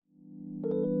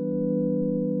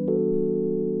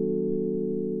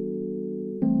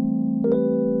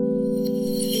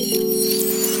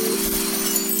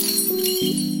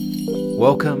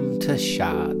welcome to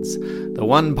Shards, the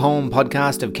one poem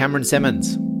podcast of Cameron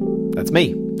Simmons. That's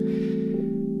me.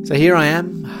 So here I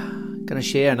am, going to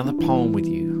share another poem with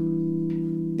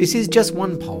you. This is just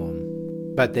one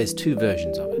poem, but there's two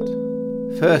versions of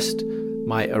it. First,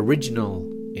 my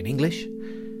original in English,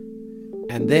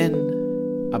 and then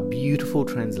a beautiful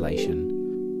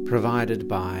translation provided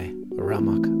by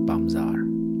Ramak Bamzar.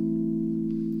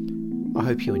 I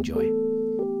hope you enjoy.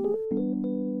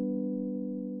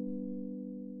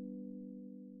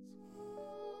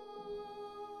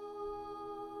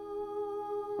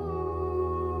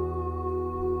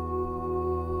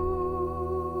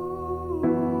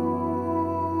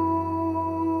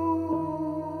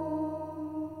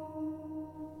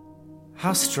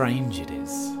 How strange it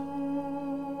is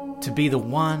to be the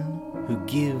one who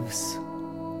gives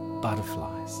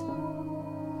butterflies.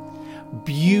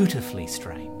 Beautifully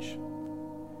strange.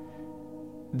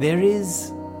 There is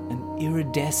an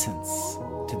iridescence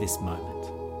to this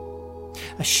moment,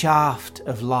 a shaft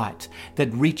of light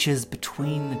that reaches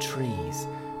between the trees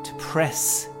to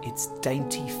press its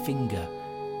dainty finger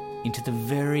into the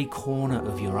very corner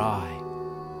of your eye,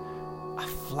 a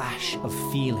flash of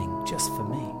feeling just for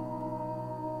me.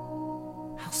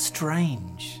 How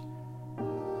strange.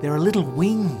 There are little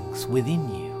wings within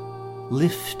you,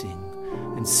 lifting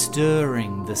and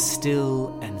stirring the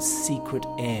still and secret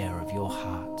air of your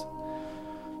heart.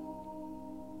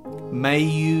 May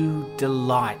you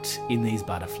delight in these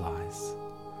butterflies,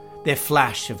 their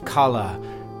flash of colour,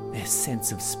 their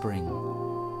sense of spring,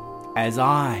 as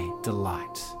I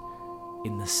delight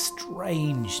in the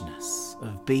strangeness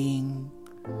of being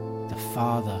the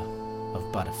father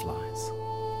of butterflies.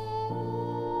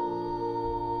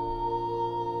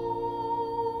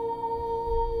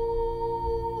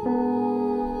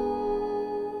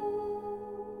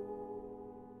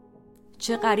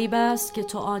 چه غریب است که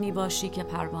تو آنی باشی که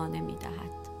پروانه می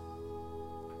دهد.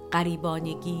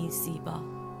 غریبانگی زیبا.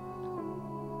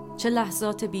 چه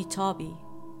لحظات بیتابی.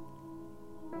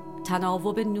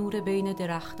 تناوب نور بین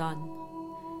درختان.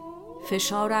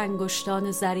 فشار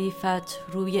انگشتان ظریفت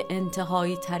روی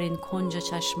انتهایی ترین کنج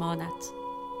چشمانت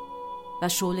و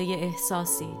شعله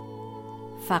احساسی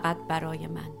فقط برای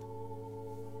من.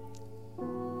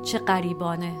 چه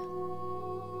غریبانه.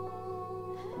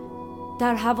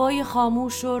 در هوای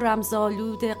خاموش و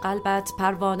رمزآلود قلبت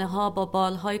پروانه ها با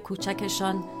بالهای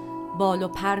کوچکشان بال و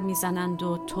پر میزنند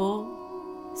و تو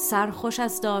سرخوش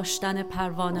از داشتن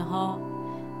پروانه ها،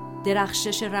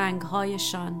 درخشش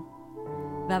رنگهایشان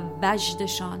و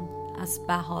وجدشان از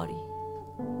بهاری،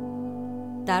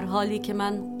 در حالی که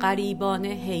من غریبانه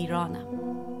حیرانم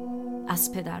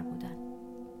از پدر بودن،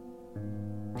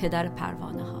 پدر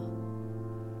پروانه ها.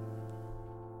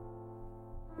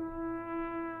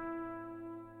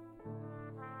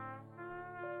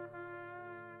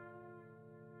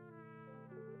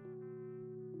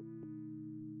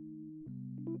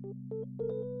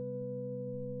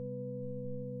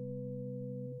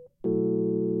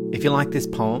 If you like this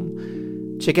poem,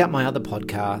 check out my other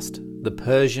podcast, The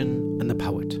Persian and the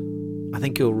Poet. I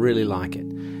think you'll really like it.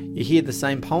 You hear the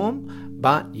same poem,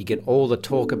 but you get all the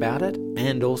talk about it,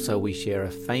 and also we share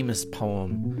a famous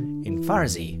poem in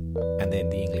Farsi and then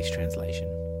the English translation.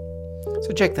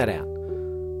 So check that out.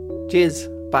 Cheers.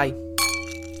 Bye.